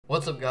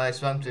What's up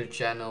guys, welcome to the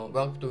channel,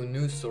 welcome to a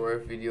new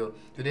Sorare video.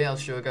 Today I'll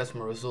show you guys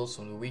my results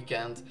from the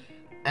weekend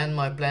and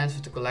my plans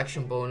with the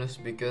collection bonus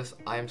because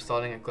I'm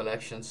starting a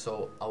collection,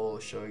 so I will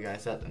show you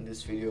guys that in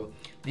this video.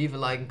 Leave a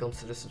like and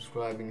consider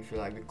subscribing if you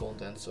like the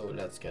content, so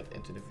let's get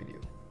into the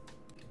video.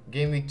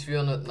 Game week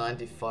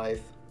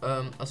 395,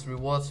 as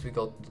rewards we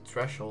got the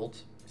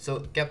threshold.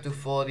 So cap to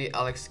 40,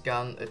 Alex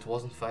Khan, it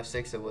wasn't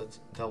 5-6,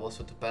 that was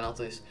with the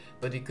penalties,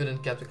 but he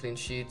couldn't cap the clean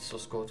sheet, so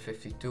scored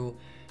 52.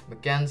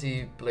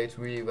 Mackenzie played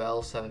really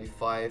well,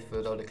 75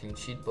 without a clean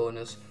sheet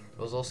bonus.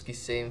 Rosowski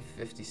same,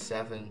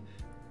 57,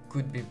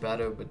 could be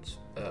better, but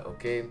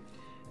okay.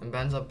 And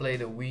Benza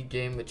played a weak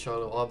game with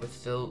Charleroi, but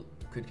still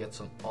could get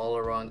some all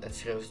around, and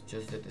Schreeuws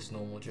just did his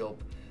normal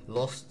job.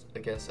 Lost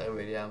against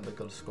RWDM but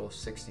got a score of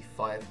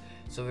 65,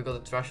 so we got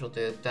a threshold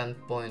there, 10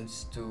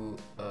 points to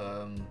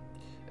a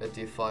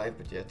tier 5,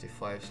 but yeah, tier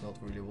 5 is not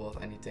really worth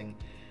anything.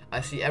 I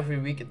see every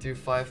week a tier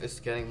 5 is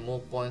getting more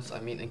points. I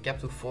mean, in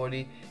cap to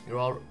 40 you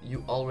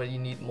already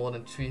need more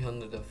than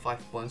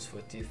 305 points for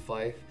a tier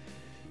 5,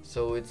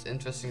 so it's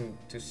interesting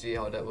to see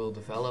how that will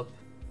develop.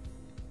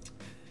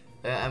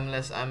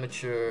 MLS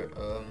amateur,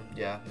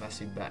 yeah,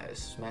 Messi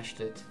smashed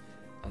it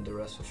and the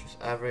rest was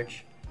just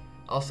average.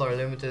 All-Star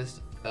Limited,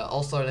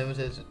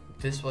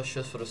 this was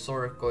just for the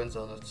Sorare coins,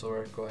 on the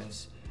Sorare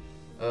coins.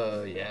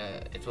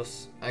 Yeah, it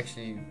was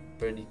actually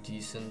pretty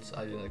decent.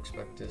 I didn't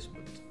expect this,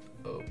 but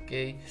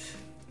okay.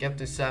 Cap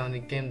to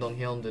 70, Kim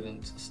Dong-hyun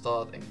didn't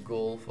start in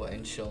goal for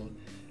Incheon.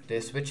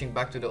 They're switching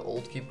back to the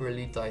old keeper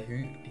Lee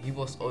Tai-hoo. He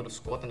was out of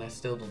squad and I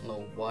still don't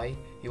know why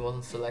he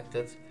wasn't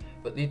selected.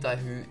 But Lee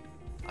Tai-hoo,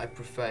 I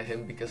prefer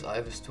him because I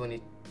have his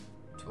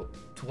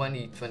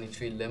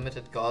 2023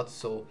 limited card,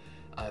 so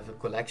I have a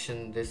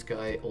collection. This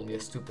guy only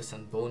has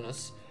 2%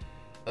 bonus.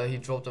 He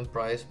dropped in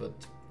price,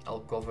 but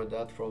I'll cover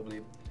that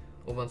probably.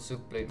 Obansuk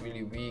played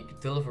really weak.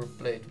 Dilliver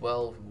played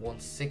well, won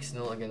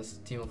 6-0 against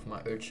the team of my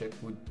Urchek,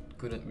 who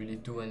couldn't really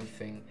do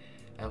anything.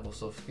 And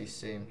Rosowski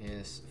same, he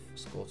has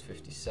scored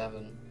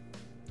 57.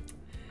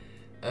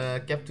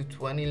 Cap to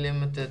 20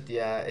 limited,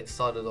 yeah, it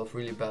started off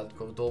really bad.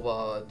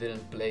 Cordoba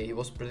didn't play. He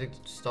was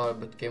predicted to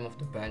start but came off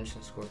the bench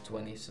and scored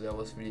 20, so that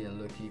was really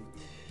unlucky.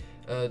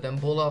 Then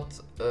Bollard,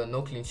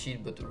 no clean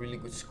sheet but a really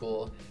good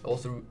score. It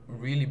was a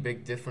really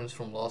big difference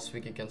from last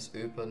week against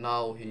Eupen.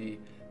 Now he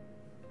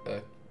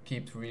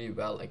kept really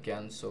well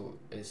again, so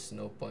it's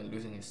no point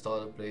losing his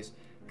starter place.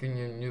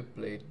 Kunyunyu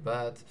played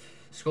bad.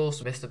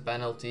 Scholes missed a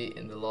penalty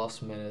in the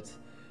last minute.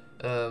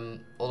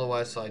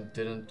 Otherwise I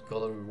didn't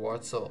got a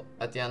reward, so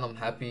at the end I'm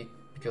happy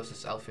because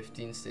his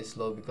L15 stays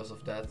low because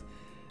of that.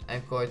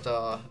 And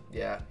Koita,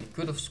 yeah, he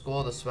could have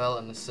scored as well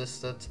and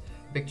assisted.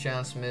 Big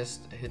chance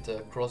missed, hit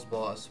a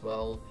crossbar as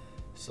well,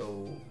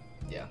 so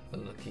yeah,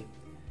 unlucky.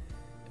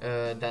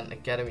 Then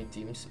academy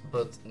teams,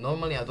 but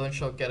normally I don't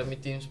show academy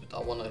teams, but I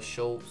want to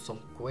show some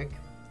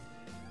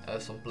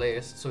some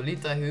players. So Lee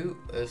Tai-hoo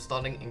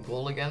starting in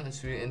goal again.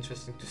 It's really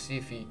interesting to see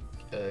if he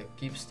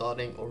keeps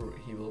starting or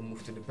he will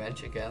move to the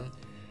bench again.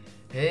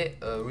 Hey,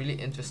 a really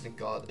interesting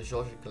card,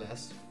 Georges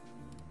Glass.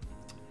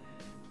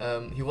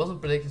 He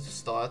wasn't predicted to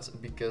start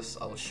because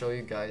I will show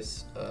you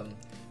guys.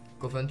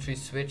 Coventry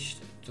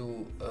switched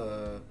to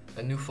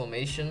a new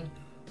formation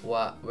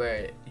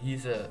where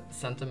he's a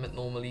center mid.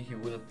 Normally he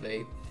wouldn't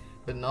play,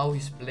 but now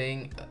he's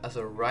playing as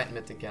a right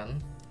mid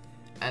again.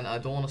 And I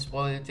don't want to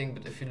spoil anything,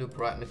 but if you look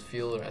right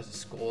midfielder as the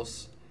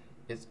scores,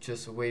 it's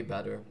just way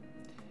better.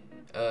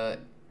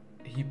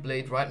 He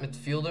played right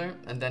midfielder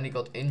and then he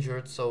got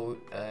injured, so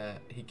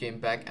he came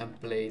back and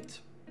played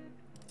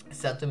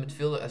center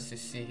midfielder, as you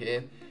see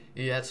here.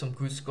 He had some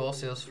good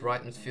scores. He was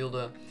right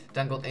midfielder,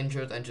 then got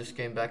injured and just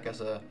came back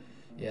as a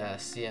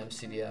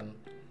CDM,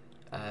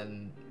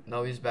 and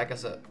now he's back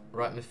as a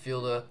right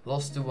midfielder.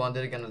 Lost 2-1,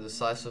 did again a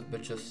decisive,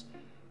 but just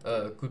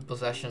good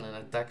possession and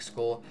attack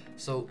score.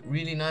 So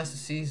really nice to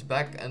see he's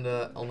back and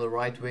on the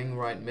right wing,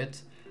 right mid.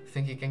 I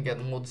think he can get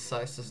more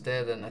decisives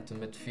there than at the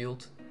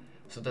midfield,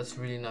 so that's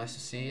really nice to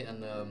see,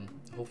 and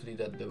hopefully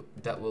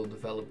that will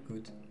develop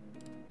good.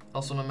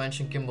 Also want to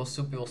mention Kimball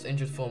Supi was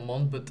injured for a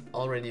month but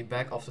already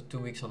back after 2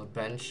 weeks on the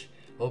bench.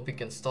 Hope he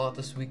can start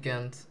this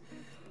weekend.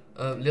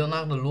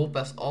 Leonardo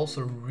Lopez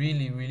also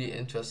really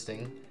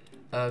interesting.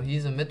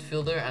 He's a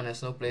midfielder and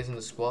has no place in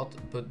the squad,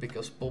 but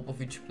because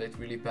Popovic played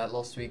really bad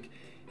last week,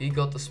 he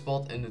got the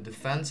spot in the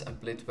defense and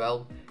played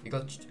well. He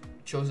got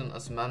chosen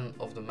as man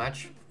of the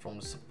match from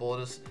the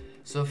supporters,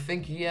 so I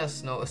think he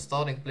has now a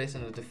starting place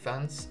in the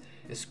defense.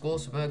 His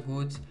scores were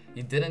good.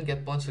 He didn't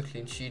get points for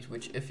clean sheet,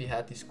 which if he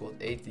had, he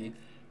scored 80,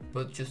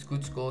 but just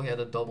good score. He had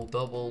a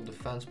double,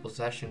 defense,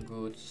 possession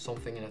good,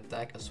 something in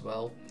attack as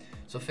well.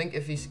 So I think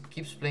if he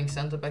keeps playing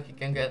center back, he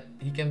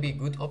can be a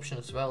good option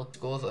as well.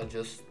 Scores are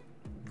just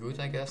good,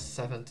 I guess,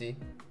 70,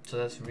 so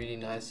that's really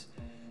nice.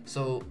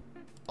 So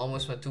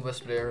almost my two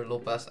best player,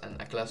 Lopez and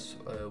Aklas,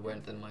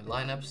 went in my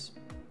lineups.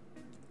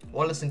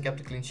 Wallison kept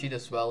a clean sheet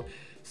as well.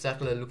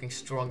 Cercle looking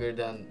stronger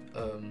than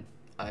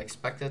I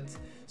expected,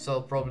 so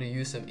I'll probably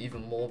use him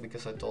even more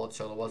because I thought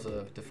Charlotte was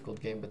a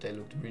difficult game, but they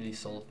looked really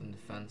solid in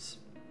defense.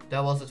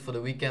 That was it for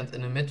the weekend.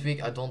 In the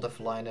midweek I don't have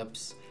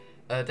lineups.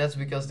 That's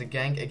because the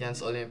gank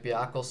against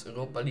Olympiacos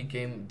Europa League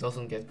game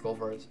doesn't get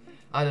covered.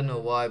 I don't know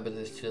why, but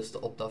it's just the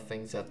Opta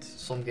things that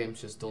some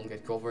games just don't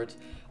get covered.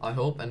 I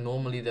hope, and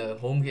normally the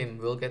home game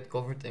will get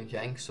covered in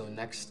gank, so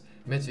next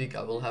midweek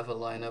I will have a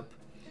lineup.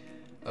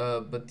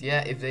 But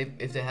yeah, if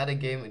they had a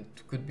game,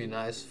 it could be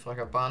nice.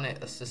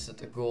 Fragapane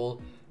assisted a goal.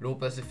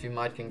 Lopez, if he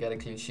might, can get a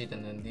clean sheet,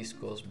 and then these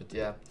goals. But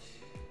yeah,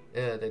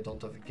 they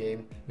don't have a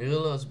game.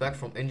 Murillo is back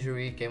from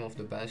injury, came off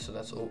the bench, so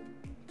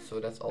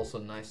that's also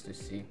nice to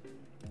see.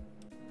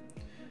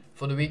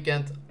 For the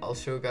weekend, I'll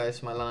show you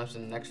guys my lineups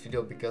in the next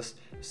video because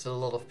there's still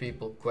a lot of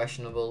people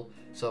questionable,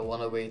 so I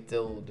want to wait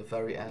till the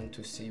very end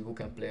to see who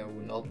can play and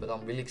who not. But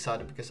I'm really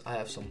excited because I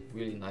have some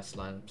really nice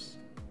lineups.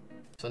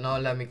 So now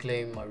let me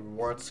claim my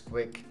rewards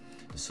quick.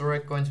 The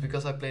Sorare coins,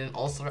 because I played in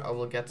All-Star, I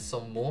will get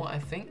some more, I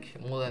think,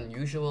 more than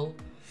usual.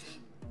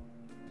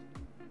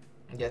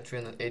 Yeah,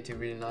 380,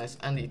 really nice.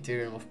 And the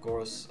Ethereum, of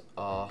course,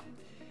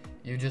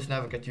 you just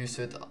never get used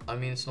to it. I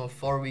mean, it's not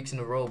 4 weeks in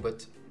a row,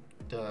 but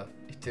the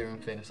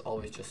Ethereum claim is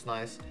always just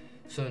nice.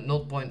 So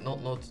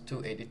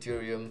 0.00228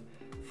 Ethereum,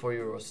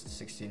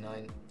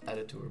 €4.69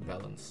 added to our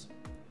balance.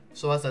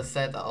 So as I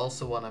said, I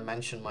also want to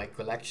mention my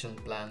collection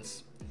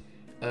plans.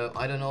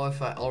 I don't know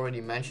if I already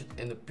mentioned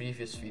in the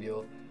previous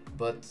video,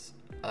 but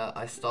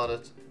I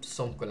started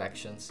some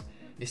collections.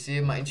 You see,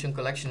 my ancient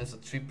collection is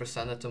at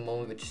 3% at the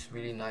moment, which is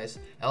really nice.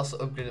 I also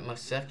upgraded my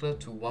Cercle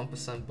to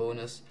 1%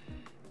 bonus,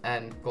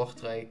 and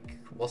Kortrijk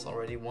was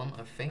already 1,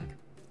 I think.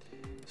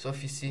 So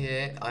if you see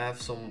here, I have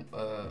some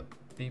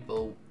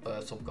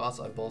some cards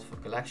I bought for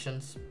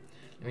collections.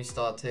 Let me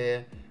start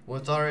here.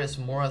 Wotara is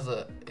more as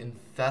an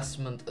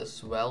investment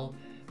as well,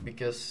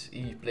 because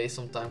he plays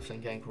sometimes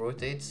when gank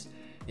rotates.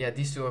 Yeah,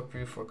 these two are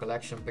pretty for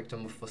collection. Picked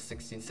them up for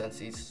 16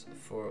 cents each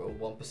for a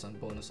 1%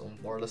 bonus on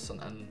Warlison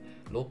and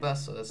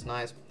Lopez, so that's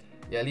nice.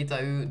 Yeah,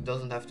 Litaü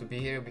doesn't have to be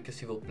here because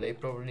he will play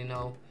probably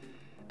now.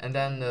 And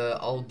then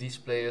all these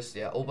players,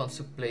 yeah,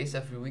 Obansuk plays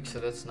every week, so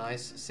that's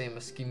nice. Same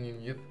as Kim Yum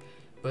Yup,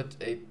 but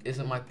it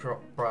isn't my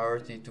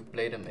priority to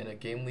play them in a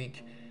game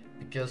week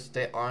because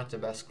they aren't the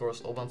best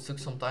scorers. Obansuk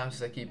sometimes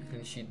they keep a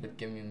clean sheet, but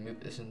Kim Yum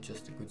Yup isn't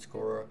just a good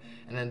scorer.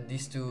 And then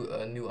these two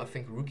new, I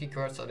think, rookie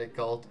cards are they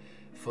called,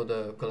 for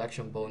the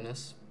collection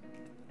bonus.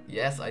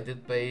 Yes, I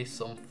did pay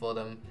some for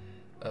them.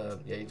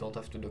 Yeah, you don't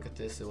have to look at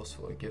this, it was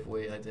for a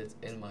giveaway I did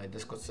in my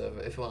Discord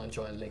server. If you want to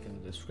join, link in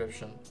the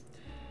description.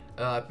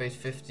 I paid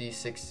 50,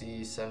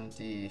 60,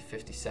 70,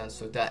 50 cents,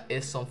 so that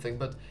is something,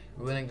 but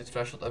winning the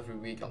threshold every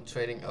week, I'm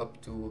trading up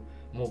to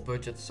more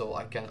budget, so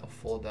I can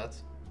afford that.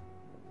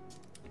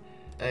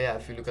 Yeah,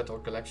 if you look at our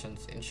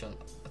collections, Ancient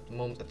at the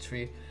moment at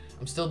 3.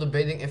 I'm still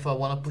debating if I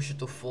want to push it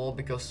to 4,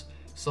 because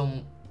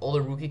some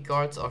other rookie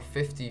cards are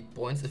 50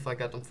 points if I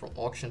get them from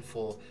auction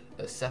for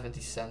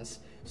 70 cents.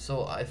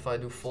 So if I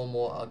do 4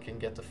 more, I can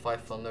get the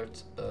 500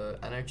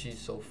 energy,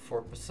 so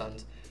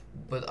 4%.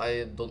 But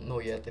I don't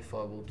know yet if I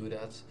will do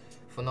that.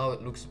 For now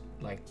it looks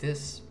like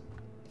this.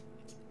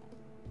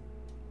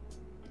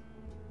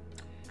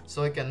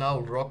 So I can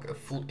now rock a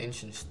full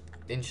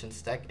ancient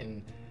stack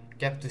in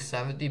cap to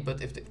 70,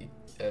 but if the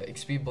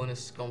XP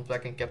bonus comes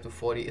back in cap to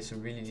 40, it's a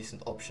really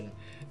decent option,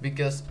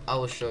 because I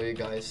will show you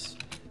guys,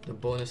 the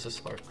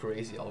bonuses are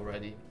crazy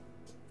already.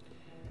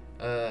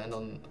 And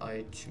then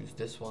I choose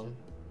this one.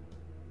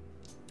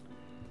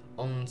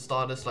 On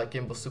starters like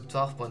Gimbal Soup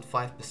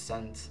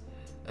 12.5%,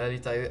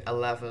 Litaü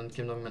 11,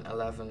 Kingdom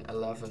 11,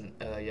 11,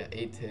 yeah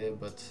 8 here,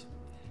 but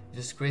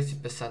just crazy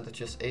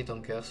percentages. 8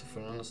 on Gerson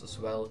Fernandez as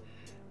well.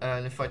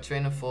 And if I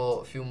train him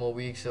for a few more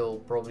weeks, he'll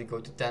probably go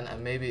to 10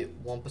 and maybe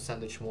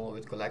 1% more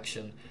with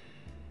collection.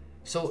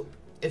 So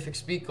if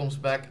XP comes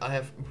back, I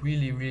have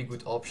really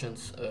good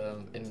options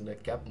in the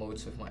cap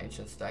modes with my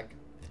ancient stack.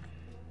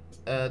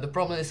 The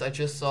problem is I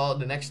just saw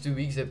the next 2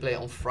 weeks they play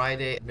on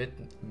Friday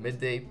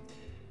midday.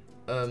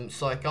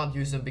 So I can't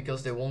use them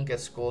because they won't get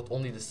scored,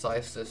 only the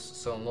sizes,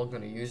 so I'm not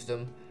gonna use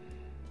them.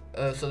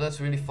 So that's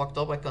really fucked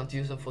up. I can't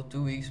use them for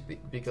 2 weeks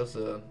because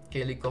the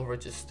K-League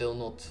coverage is still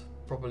not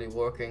properly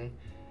working.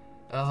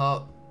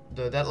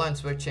 The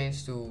deadlines were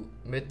changed to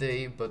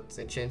midday, but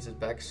they changed it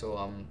back, so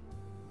I'm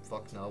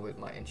fucked now with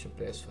my ancient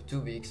players for 2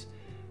 weeks.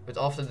 But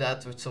after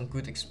that, with some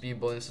good XP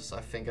bonuses,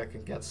 I think I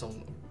can get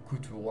some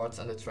good rewards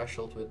and the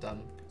threshold with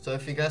them. So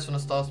if you guys want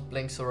to start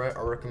playing Sorare,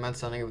 I recommend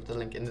signing up with the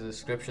link in the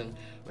description.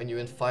 When you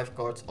win 5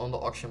 cards on the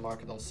auction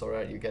market on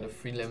Sorare, you get a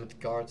free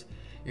limited card.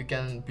 You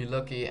can be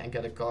lucky and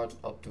get a card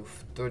up to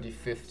 30,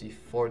 50,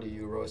 40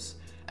 euros.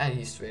 And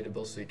he's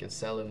tradable, so you can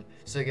sell him.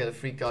 So you get a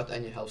free card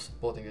and you help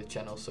supporting the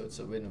channel, so it's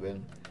a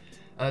win-win.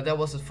 That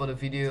was it for the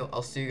video.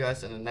 I'll see you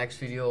guys in the next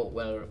video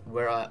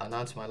where I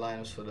announce my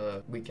lineups for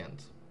the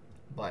weekend.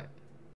 Bye.